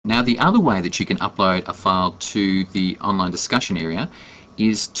Now, the other way that you can upload a file to the online discussion area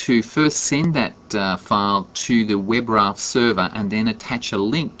is to first send that file to the WebRaft server and then attach a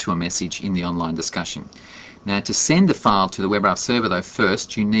link to a message in the online discussion. Now, to send the file to the WebRaft server, though,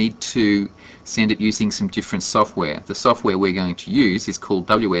 first you need to send it using some different software. The software we're going to use is called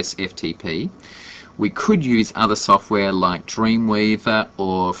wsftp. We could use other software like Dreamweaver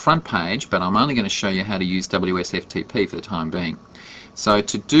or FrontPage, but I'm only going to show you how to use wsftp for the time being. So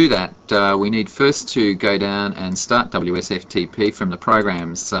to do that, we need first to go down and start wsftp from the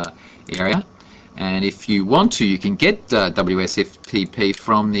Programs area. And if you want to, you can get wsftp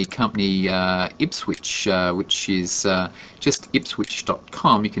from the company Ipswich, which is just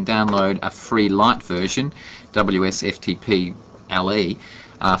ipswich.com. You can download a free light version, wsftp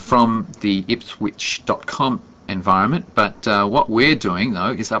LE, from the ipswich.com environment. But what we're doing,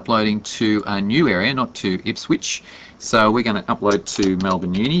 though, is uploading to a new area, not to Ipswich. So we're going to upload to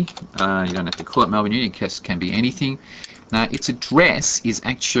Melbourne Uni. You don't have to call it Melbourne Uni, it can be anything. Now, its address is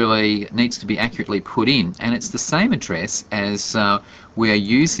actually needs to be accurately put in, and it's the same address as we are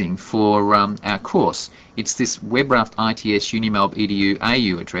using for our course. It's this WebRaft ITS Unimelb edu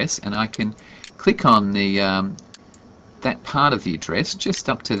AU address, and I can click on the that part of the address just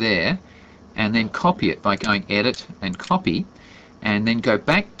up to there, and then copy it by going Edit and Copy, and then go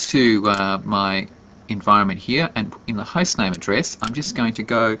back to my environment here, and in the hostname address, I'm just going to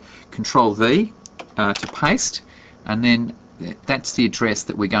go Control V to paste. And then that's the address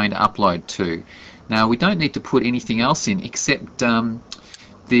that we're going to upload to. Now, we don't need to put anything else in except the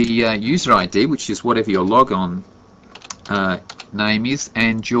user ID, which is whatever your logon name is,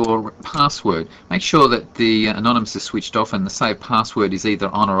 and your password. Make sure that the anonymous is switched off and the save password is either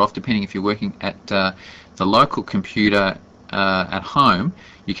on or off, depending if you're working at the local computer at home.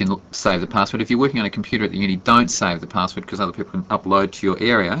 You can save the password. If you're working on a computer at the uni, don't save the password because other people can upload to your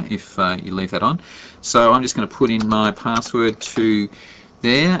area if you leave that on. So I'm just going to put in my password to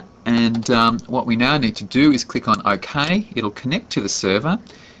there, and what we now need to do is click on OK. It'll connect to the server,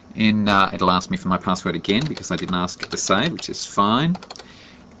 and it'll ask me for my password again because I didn't ask it to save, which is fine.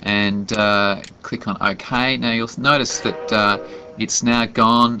 And click on OK. Now you'll notice that it's now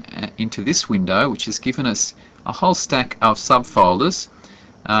gone into this window, which has given us a whole stack of subfolders,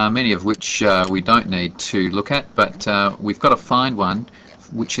 many of which we don't need to look at, but we've got to find one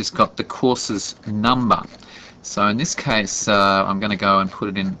which has got the course's number. So in this case, I'm going to go and put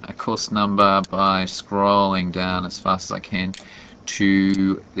it in a course number by scrolling down as fast as I can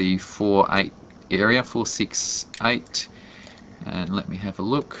to the 48 area, 468, and let me have a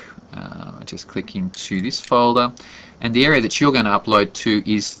look. I just click into this folder, and the area that you're going to upload to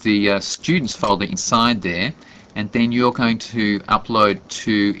is the students folder inside there, and then you're going to upload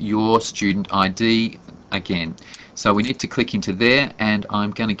to your student ID again. So we need to click into there, and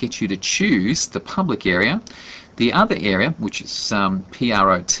I'm going to get you to choose the public area. The other area, which is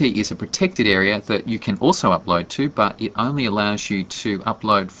PROT, is a protected area that you can also upload to, but it only allows you to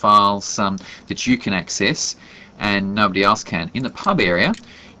upload files that you can access and nobody else can. In the pub area,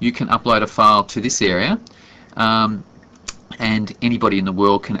 you can upload a file to this area, and anybody in the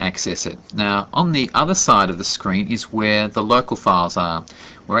world can access it. Now, on the other side of the screen is where the local files are.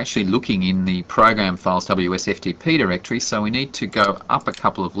 We're actually looking in the program files wsftp directory, so we need to go up a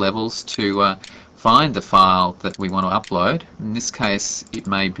couple of levels to find the file that we want to upload. In this case, it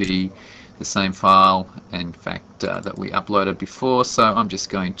may be the same file, in fact, that we uploaded before, so I'm just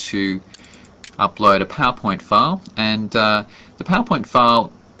going to upload a PowerPoint file, and the PowerPoint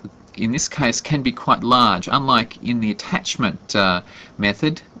file in this case can be quite large. Unlike in the attachment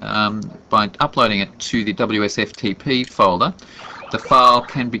method, by uploading it to the wsftp folder, the file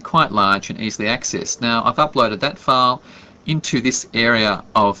can be quite large and easily accessed. Now, I've uploaded that file into this area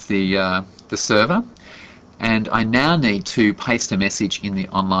of the server, and I now need to paste a message in the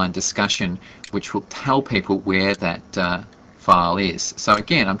online discussion which will tell people where that file is. So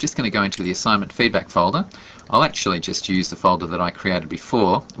again, I'm just going to go into the assignment feedback folder. I'll actually just use the folder that I created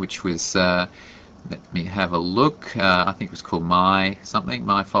before, which was, let me have a look, I think it was called my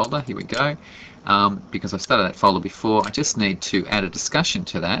folder. Here we go. Because I started that folder before, I just need to add a discussion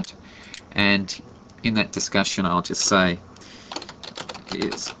to that, and in that discussion I'll just say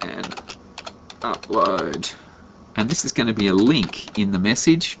here's an upload, and this is going to be a link in the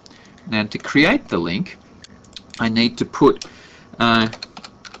message. Now, to create the link, I need to put an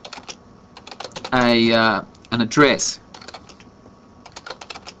address.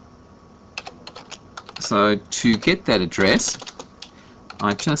 So to get that address,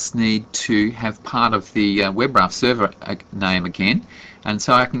 I just need to have part of the WebRaft server name again, and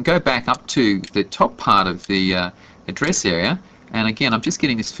so I can go back up to the top part of the address area And again, I'm just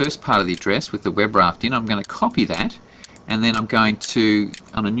getting this first part of the address with the web raft in. I'm going to copy that, and then I'm going to,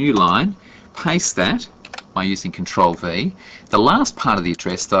 on a new line, paste that by using Control V. The last part of the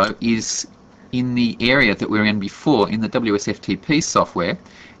address, though, is in the area that we were in before in the wsftp software,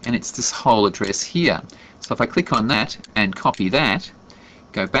 and it's this whole address here. So if I click on that and copy that,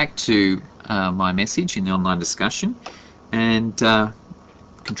 go back to my message in the online discussion, and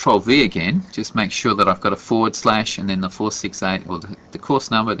Control V again, just make sure that I've got a / and then the 468, or the course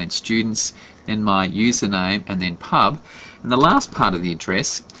number, then students, then my username, and then pub. And the last part of the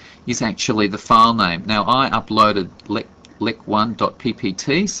address is actually the file name. Now I uploaded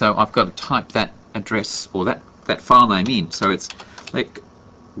lec1.ppt, so I've got to type that address or that file name in. So it's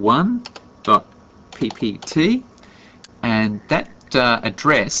lec1.ppt, and that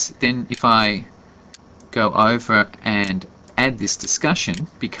address, then if I go over and add this discussion,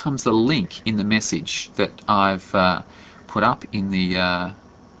 becomes the link in the message that I've put up in the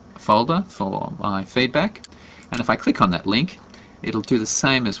folder for my feedback. And if I click on that link, it'll do the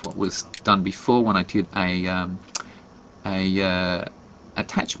same as what was done before when I did a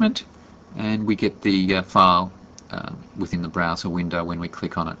attachment, and we get the file within the browser window when we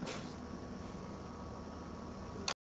click on it.